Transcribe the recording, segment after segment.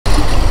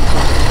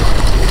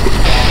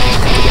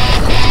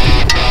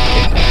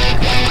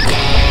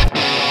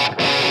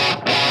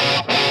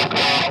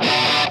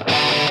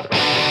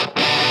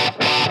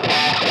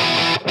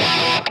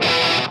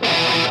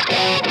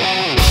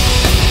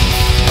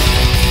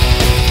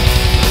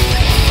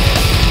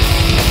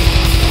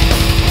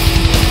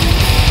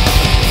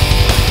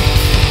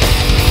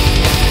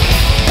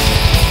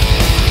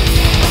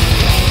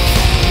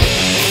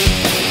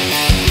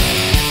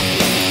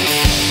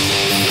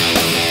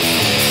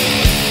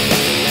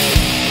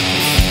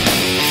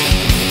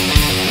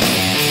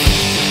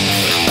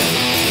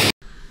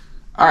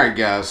Alright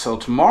guys, so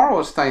tomorrow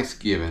is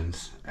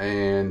Thanksgiving's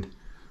and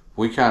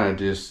we kind of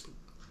just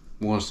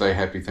want to say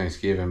happy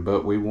Thanksgiving,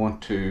 but we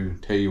want to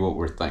tell you what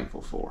we're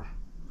thankful for.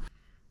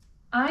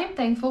 I'm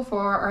thankful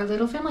for our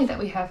little family that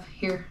we have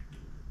here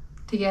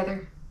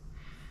together.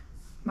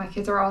 My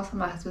kids are awesome,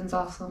 my husband's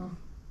awesome.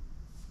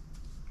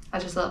 I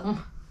just love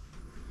them.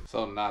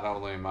 So not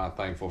only am I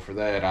thankful for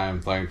that, I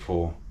am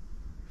thankful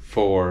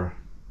for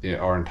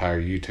our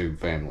entire YouTube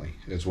family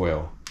as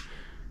well.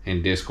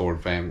 And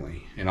Discord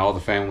family and all the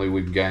family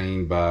we've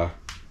gained by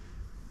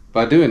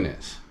doing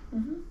this.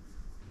 Mm-hmm.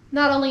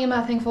 Not only am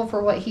I thankful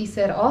for what he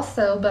said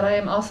also, but I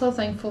am also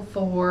thankful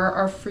for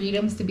our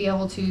freedoms to be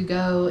able to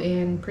go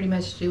and pretty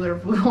much do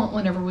whatever we want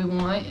whenever we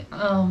want.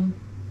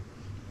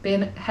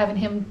 Having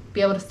him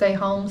be able to stay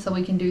home so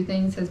we can do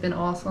things has been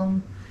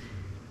awesome.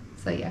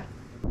 So yeah.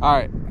 All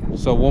right,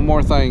 so one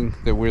more thing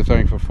that we're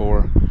thankful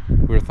for.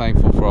 We're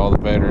thankful for all the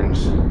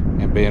veterans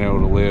and being able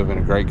to live in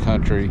a great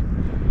country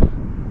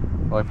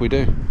like we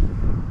do.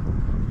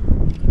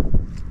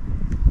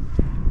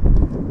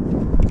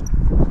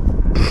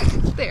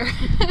 There.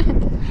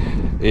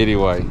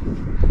 Anyway,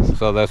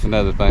 so that's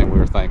another thing we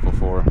were thankful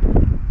for.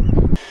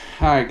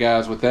 Alright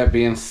guys, with that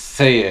being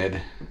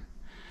said,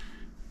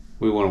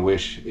 we want to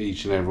wish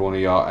each and every one of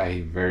y'all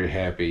a very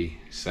happy,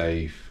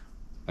 safe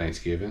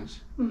Thanksgivings.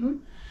 Mm-hmm.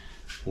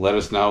 Let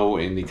us know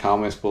in the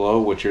comments below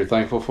what you're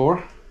thankful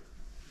for.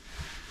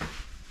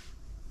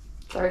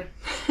 Sorry.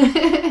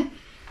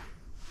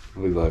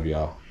 We love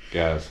y'all,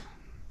 guys.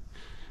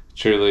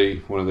 Truly,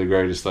 one of the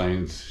greatest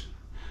things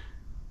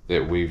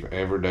that we've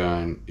ever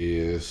done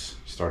is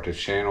start this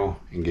channel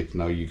and get to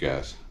know you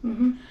guys.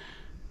 Mm-hmm.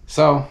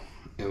 So,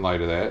 in light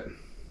of that,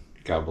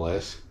 God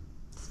bless.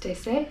 Stay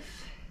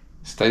safe.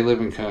 Stay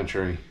living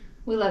country.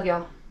 We love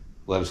y'all.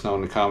 Let us know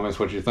in the comments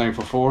what you're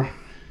thankful for.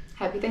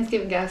 Happy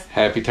Thanksgiving, guys.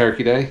 Happy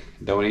Turkey Day.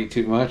 Don't eat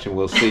too much, and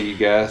we'll see you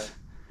guys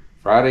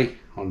Friday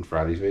on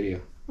Friday's video.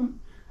 Mm-hmm.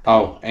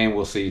 Oh, and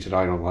we'll see you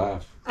tonight on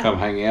live. Come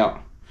hang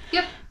out.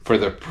 Yep. For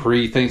the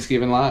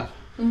pre-Thanksgiving live.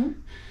 Mm-hmm.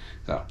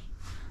 So,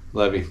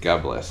 love you.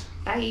 God bless.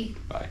 Bye.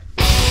 Bye.